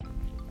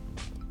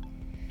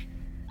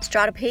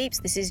Strata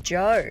peeps, this is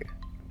Jo.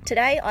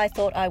 Today I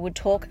thought I would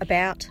talk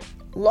about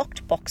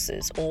locked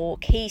boxes, or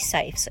key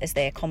safes as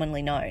they're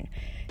commonly known.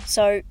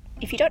 So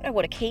if you don't know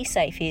what a key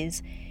safe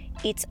is,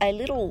 it's a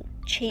little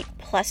cheap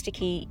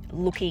plasticky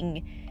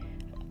looking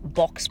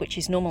box which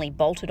is normally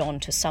bolted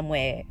onto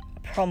somewhere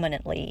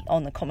prominently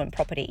on the common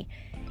property.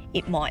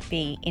 It might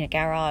be in a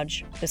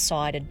garage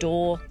beside a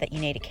door that you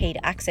need a key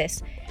to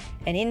access,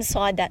 and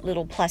inside that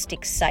little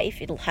plastic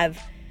safe it'll have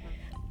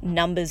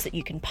numbers that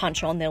you can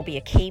punch on. There'll be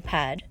a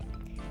keypad.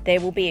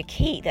 There will be a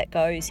key that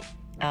goes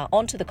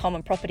onto the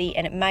common property,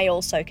 and it may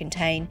also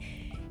contain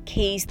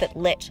keys that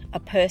let a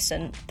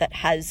person that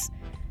has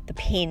the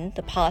PIN,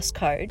 the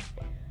passcode,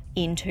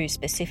 into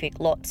specific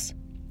lots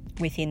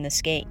within the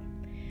scheme.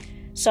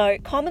 So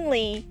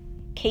commonly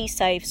key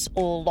safes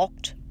or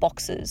locked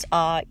boxes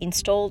are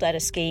installed at a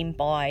scheme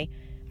by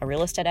a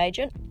real estate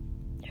agent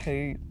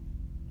who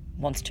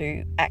wants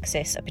to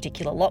access a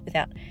particular lot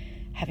without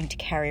having to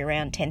carry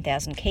around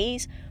 10,000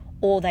 keys,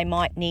 or they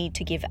might need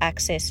to give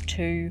access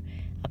to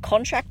a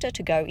contractor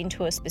to go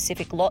into a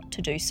specific lot to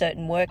do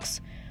certain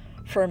works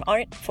for an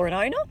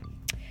owner.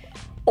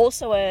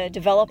 Also, a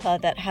developer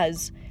that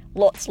has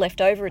lots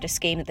left over at a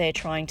scheme that they're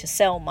trying to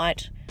sell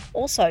might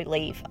also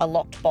leave a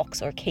locked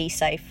box or a key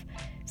safe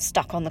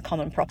stuck on the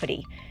common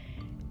property,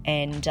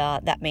 and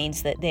that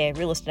means that their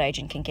real estate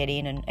agent can get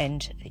in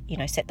and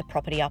set the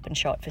property up and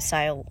show it for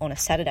sale on a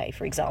Saturday,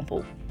 for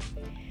example.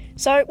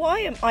 So why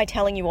am I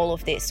telling you all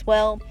of this?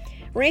 Well,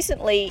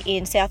 recently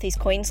in southeast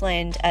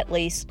Queensland at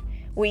least,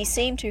 we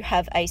seem to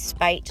have a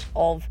spate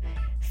of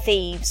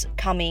thieves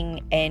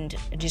coming and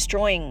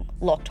destroying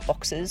locked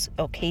boxes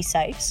or key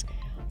safes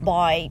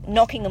by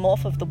knocking them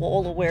off of the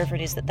wall or wherever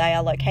it is that they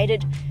are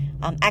located,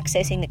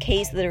 accessing the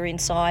keys that are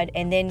inside,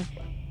 and then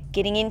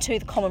getting into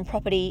the common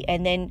property,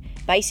 and then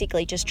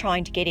basically just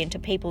trying to get into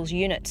people's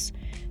units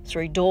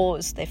through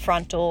doors, their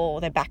front door or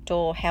their back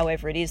door,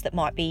 however it is that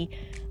might be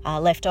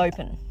left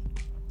open.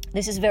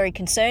 This is very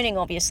concerning,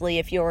 obviously,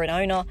 if you're an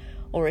owner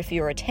or if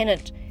you're a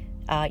tenant.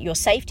 Your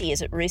safety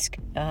is at risk.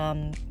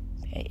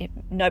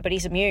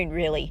 Nobody's immune,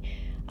 really,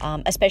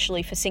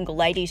 especially for single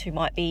ladies who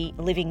might be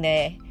living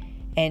there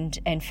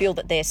and feel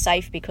that they're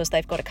safe because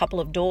they've got a couple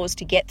of doors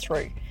to get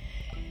through.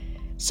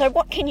 So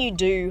what can you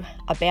do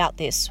about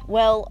this?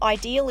 Well,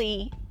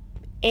 ideally,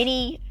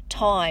 any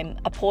time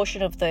a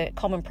portion of the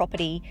common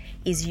property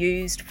is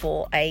used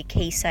for a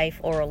key safe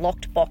or a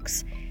locked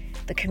box,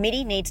 the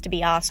committee needs to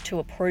be asked to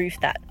approve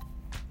that.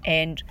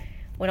 And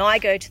when I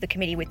go to the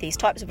committee with these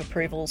types of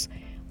approvals,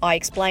 I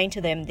explain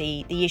to them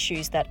the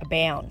issues that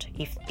abound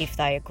if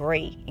they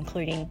agree,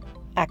 including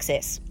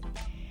access.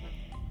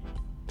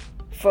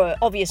 For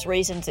obvious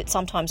reasons, it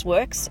sometimes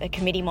works. A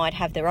committee might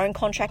have their own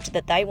contractor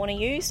that they want to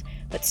use,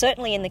 but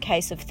certainly in the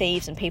case of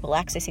thieves and people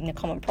accessing the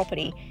common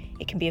property,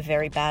 it can be a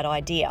very bad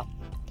idea.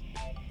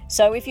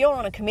 So if you're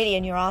on a committee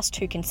and you're asked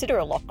to consider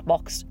a locked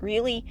box,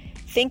 really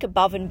think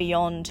above and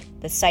beyond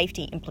the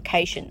safety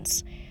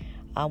implications.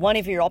 One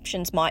of your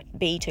options might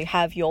be to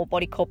have your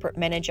body corporate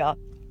manager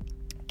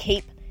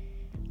keep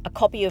a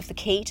copy of the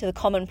key to the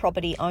common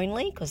property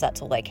only, because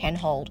that's all they can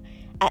hold,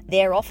 at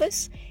their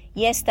office.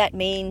 Yes, that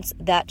means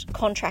that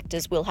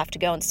contractors will have to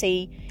go and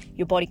see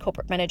your body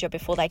corporate manager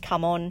before they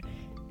come on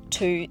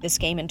to the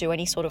scheme and do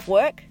any sort of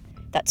work.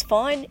 That's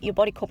fine. Your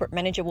body corporate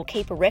manager will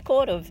keep a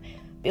record of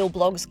bill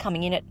blogs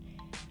coming in at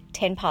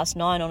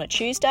 9:10 on a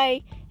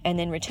Tuesday and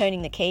then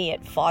returning the key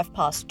at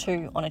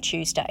 2:05 on a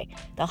Tuesday.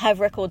 They'll have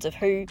records of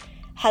who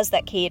has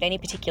that key at any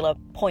particular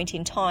point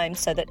in time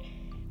so that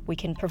we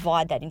can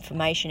provide that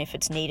information if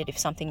it's needed, if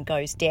something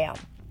goes down.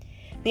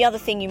 The other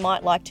thing you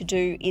might like to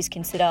do is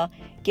consider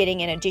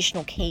getting an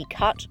additional key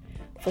cut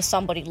for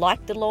somebody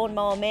like the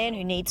lawnmower man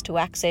who needs to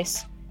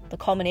access the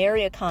common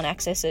area, can't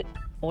access it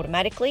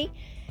automatically.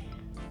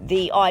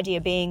 The idea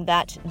being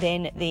that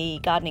then the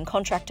gardening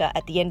contractor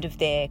at the end of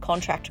their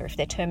contract, or if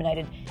they're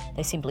terminated,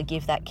 they simply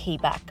give that key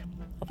back.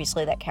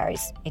 Obviously that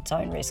carries its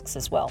own risks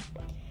as well.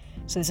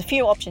 So there's a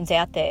few options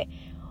out there.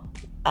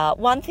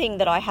 One thing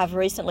that I have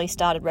recently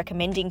started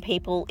recommending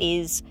people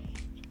is,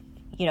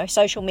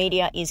 social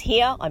media is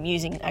here. I'm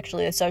using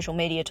actually a social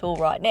media tool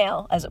right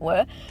now, as it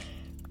were.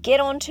 Get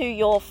onto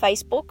your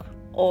Facebook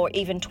or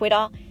even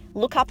Twitter,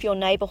 look up your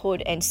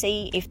neighbourhood and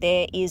see if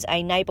there is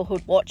a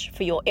neighbourhood watch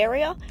for your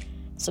area.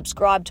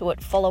 Subscribe to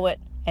it, follow it,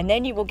 and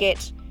then you will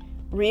get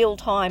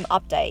real-time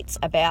updates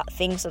about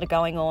things that are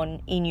going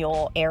on in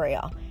your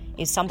area.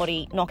 Is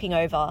somebody knocking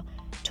over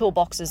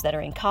toolboxes that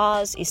are in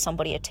cars? Is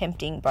somebody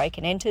attempting break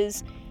and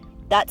enters?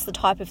 That's the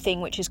type of thing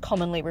which is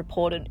commonly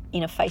reported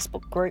in a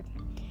Facebook group.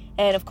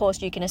 And of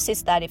course, you can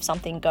assist that if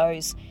something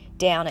goes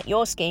down at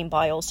your scheme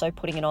by also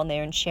putting it on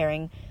there and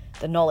sharing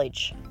the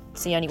knowledge.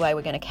 It's the only way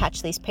we're going to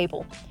catch these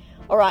people.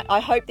 All right, I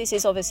hope this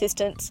is of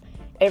assistance.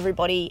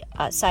 Everybody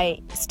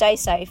stay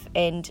safe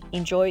and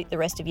enjoy the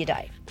rest of your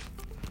day.